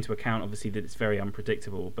 taking into account obviously that it's very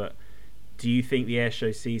unpredictable, but do you think the air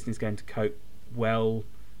show season is going to cope well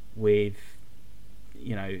with,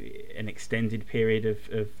 an extended period of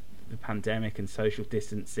the pandemic and social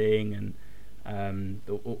distancing and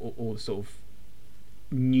all the sort of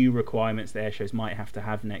new requirements that air shows might have to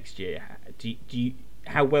have next year?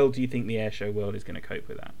 How well do you think the air show world is going to cope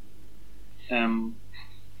with that?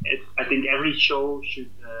 I think every show should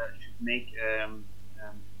make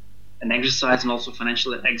an exercise and also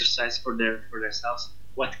financial exercise for themselves.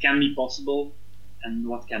 What can be possible and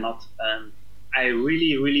what cannot. I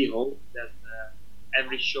really hope that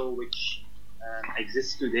every show which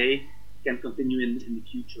exists today can continue in the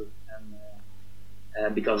future,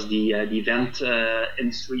 and because the event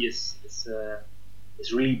industry is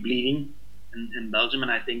really bleeding in Belgium,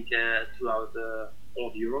 and I think throughout all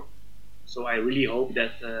of Europe. So I really hope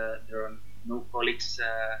that there are no colleagues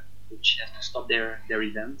which have to stop their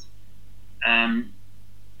event.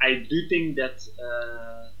 I do think that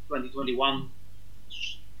 2021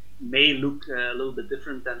 may look a little bit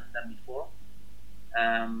different than before.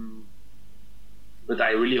 But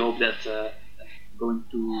I really hope that going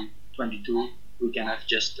to 22 we can have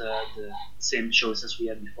just the same shows as we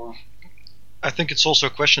had before. I think it's also a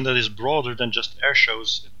question that is broader than just air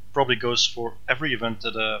shows. It probably goes for every event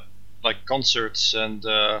that like concerts and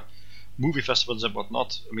movie festivals and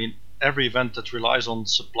whatnot. I mean, every event that relies on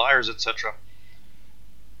suppliers, etc.,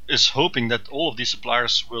 is hoping that all of these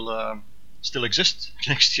suppliers will still exist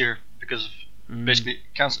next year, because of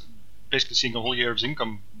basically seeing a whole year of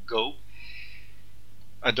income go.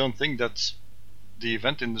 I don't think that the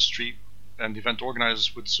event industry and the event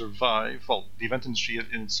organizers would survive. Well, the event industry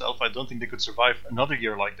in itself, I don't think they could survive another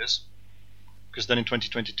year like this, because then in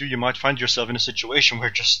 2022 you might find yourself in a situation where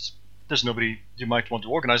just there's nobody. You might want to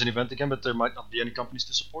organize an event again, but there might not be any companies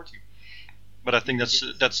to support you. But I think that's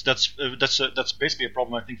basically a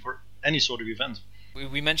problem, I think, for any sort of event.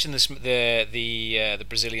 We mentioned this, the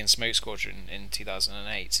Brazilian Smoke Squadron in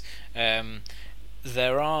 2008.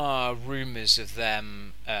 There are rumours of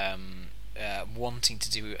them wanting to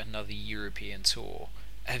do another European tour.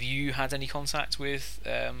 Have you had any contact with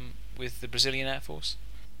the Brazilian Air Force?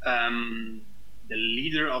 The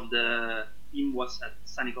leader of the team was at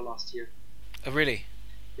Sanicole last year. Oh, really?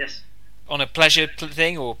 Yes. On a pleasure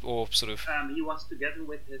thing, or sort of? He was together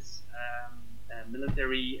with his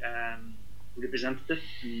military representative,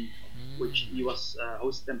 which he was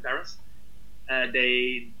hosted in Paris.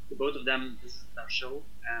 Both of them visited our show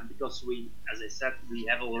because we, as I said, we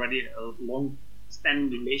have already a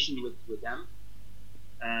long-standing relation with them,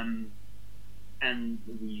 and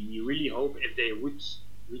we really hope if they would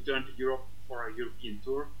return to Europe for a European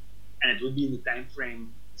tour, and it would be in the time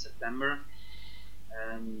frame September.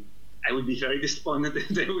 I would be very disappointed if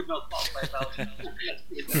they would not pass by Belgium.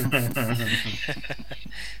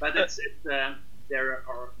 But there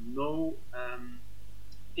are no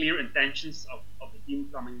clear intentions of the team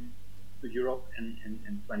coming to Europe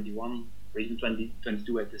in 21 or even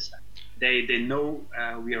 2022 at this time. They know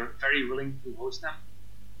we are very willing to host them,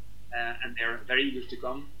 and they're very eager to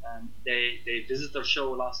come. They visited our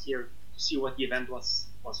show last year to see what the event was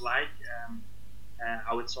like,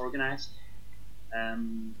 how it's organized.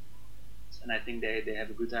 And I think they have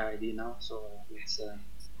a good idea now. So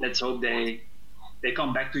let's hope they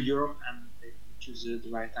come back to Europe and they choose the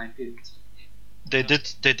right time period. They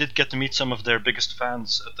did get to meet some of their biggest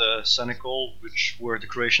fans at the Sanicole, which were the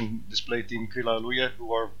Croatian display team Krila Luja,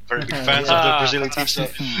 who are very big fans of the Brazilian team.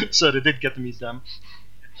 So they did get to meet them.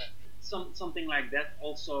 Something like that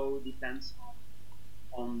also depends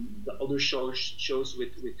on the other shows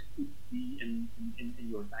with could be in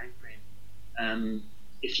your time frame.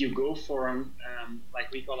 If you go for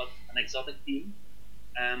like we call it an exotic team,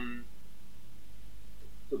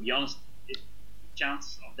 to be honest, the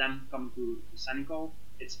chance of them coming to Sanicole,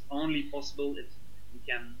 it's only possible if we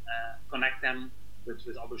can connect them with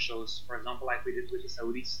other shows. For example, like we did with the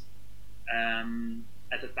Saudis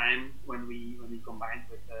at the time when we combined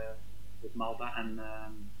with Malta and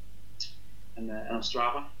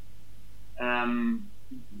Ostrava.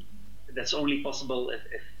 That's only possible if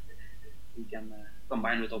we can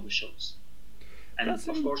combine with other shows. And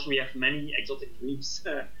of course, we have many exotic dreams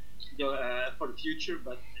for the future,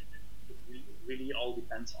 but it really all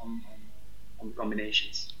depends on the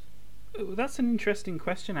combinations. That's an interesting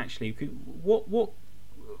question, actually.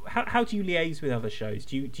 How do you liaise with other shows?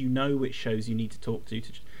 Do you know which shows you need to talk to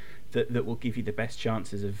that will give you the best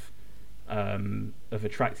chances of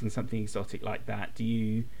attracting something exotic like that? Do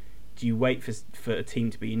you wait for a team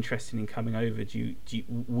to be interested in coming over?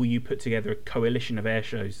 Will you put together a coalition of air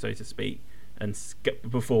shows, so to speak, and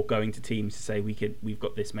before going to teams to say we've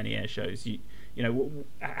got this many air shows? You know,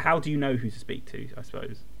 how do you know who to speak to, I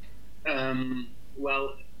suppose?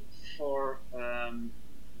 Well, for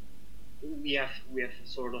we have a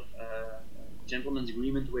sort of gentleman's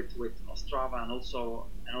agreement with Ostrava and also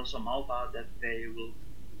Malta that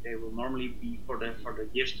they will normally be for the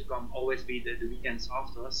years to come always be the weekends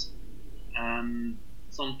after us.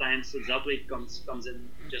 Sometimes that week comes in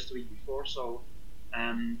just a week before. So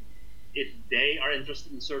if they are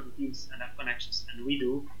interested in certain teams and have connections, and we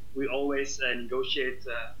do, we always negotiate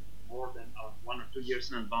more than 1 or 2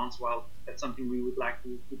 years in advance. Well, that's something we would like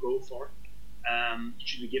to go for.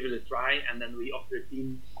 Should we give it a try? And then we offer the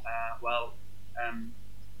team,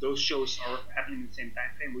 those shows are happening in the same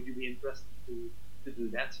time frame. Would you be interested to do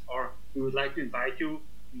that? Or we would like to invite you.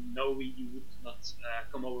 We know you would not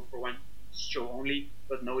come over for one show only,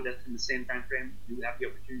 but know that in the same time frame you have the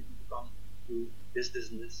opportunity to come to this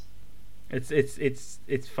and this.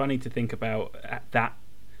 It's funny to think about that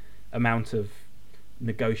amount of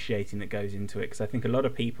negotiating that goes into it, because I think a lot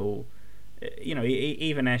of people, you know,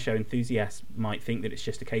 even airshow enthusiasts might think that it's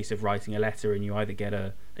just a case of writing a letter and you either get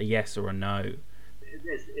a yes or a no. It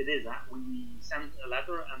is. We send a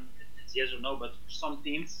letter and it's yes or no, but for some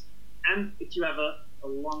teams, and if you have a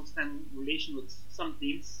long-standing relation with some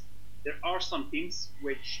teams, there are some teams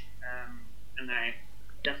which, and I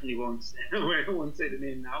definitely won't say the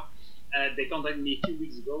name now, they contacted me a few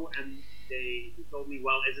weeks ago and they told me,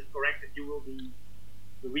 well, is it correct that you will be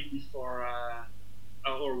the week before,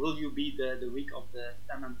 or will you be the week of the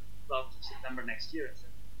 10th and 12th of September next year? I said,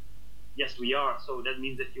 yes, we are. So that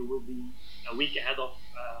means that you will be a week ahead of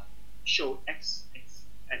show X.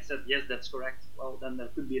 I said, yes, that's correct. Well, then there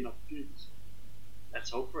could be an opportunity. So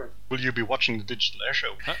let's hope for it. Will you be watching the digital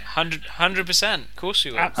airshow? 100%. Of course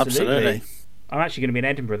we will. Absolutely. I'm actually going to be in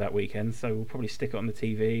Edinburgh that weekend, so we'll probably stick it on the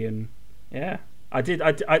TV. And yeah, I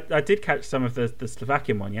did catch some of the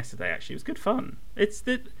Slovakian one yesterday. Actually, it was good fun.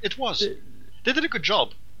 It was. They did a good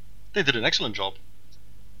job. They did an excellent job.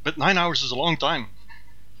 But 9 hours is a long time.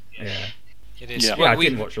 Yeah, it is. Yeah, well, I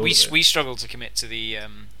didn't watch all of it. We struggled to commit to the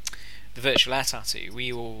virtual air tattoo.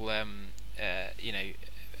 We all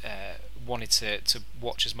wanted to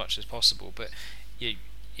watch as much as possible, but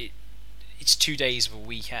it's 2 days of a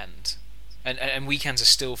weekend. And weekends are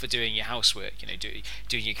still for doing your housework,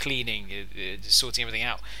 doing your cleaning, sorting everything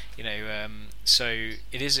out, So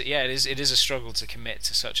it is a struggle to commit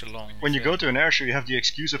to such a long. When you go to an airshow, you have the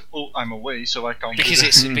excuse of I'm away, so I can't. Because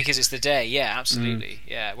it's the day, yeah, absolutely,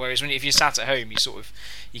 yeah. Whereas if you're sat at home,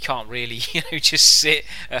 you can't really just sit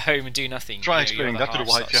at home and do nothing. Try explaining that to the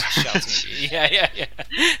wife, yeah.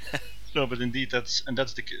 No, but indeed that's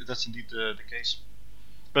indeed the case.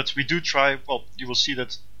 But we do try. Well, you will see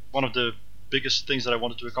that one of the biggest things that I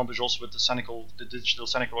wanted to accomplish also with the digital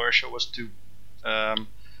Sanicole Airshow was to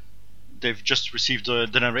they've just received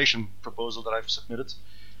the narration proposal that I've submitted,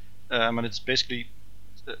 and it's basically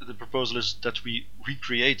the proposal is that we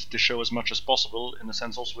recreate the show as much as possible, in a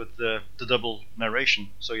sense also with the double narration.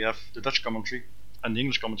 So you have the Dutch commentary and the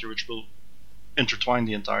English commentary, which will intertwine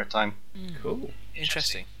the entire time. Cool.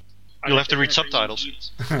 Interesting. You'll have to read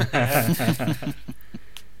subtitles.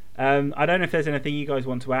 I don't know if there's anything you guys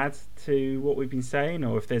want to add to what we've been saying,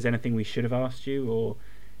 or if there's anything we should have asked you, or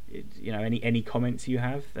any comments you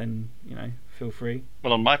have, then feel free.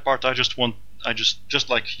 Well, on my part, I just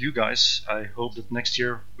like you guys, I hope that next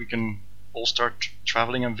year we can all start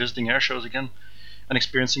traveling and visiting air shows again and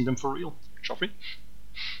experiencing them for real. Geoffrey?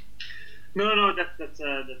 No, that's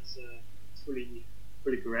fully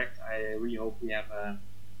correct. I really hope we have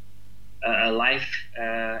a live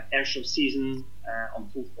airshow season on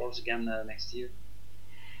full force again next year.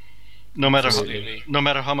 No matter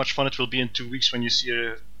how much fun it will be in 2 weeks when you see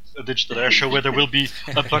a digital airshow where there will be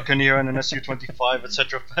a Buccaneer and an Su-25,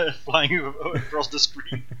 etc., flying across the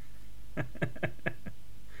screen.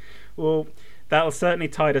 Well, that'll certainly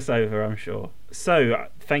tide us over, I'm sure. So,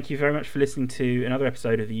 thank you very much for listening to another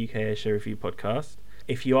episode of the UK Airshow Review podcast.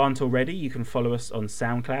 If you aren't already, you can follow us on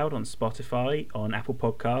SoundCloud, on Spotify, on Apple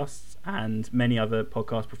Podcasts, and many other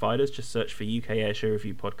podcast providers. Just search for UK Airshow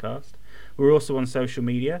Review podcast. We're also on social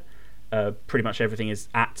media. Pretty much everything is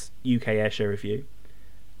at UK Airshow Review.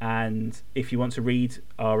 And if you want to read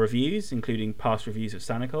our reviews, including past reviews of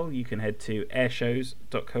Sanicole, you can head to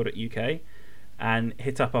airshows.co.uk and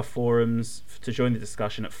hit up our forums to join the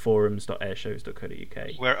discussion at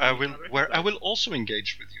forums.airshows.co.uk. Where I will also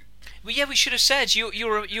engage with you. Well, yeah, we should have said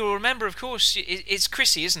you're a member, of course. It's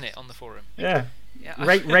Chrissy, isn't it, on the forum? Yeah.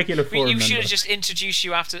 Regular forum You member. should have just introduced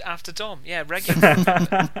you after Dom. Yeah, regular.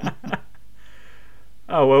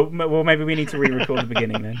 Oh, well, maybe we need to re-record the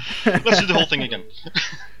beginning then. Let's do the whole thing again.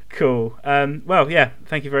 Cool. Well, yeah,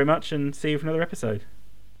 thank you very much, and see you for another episode.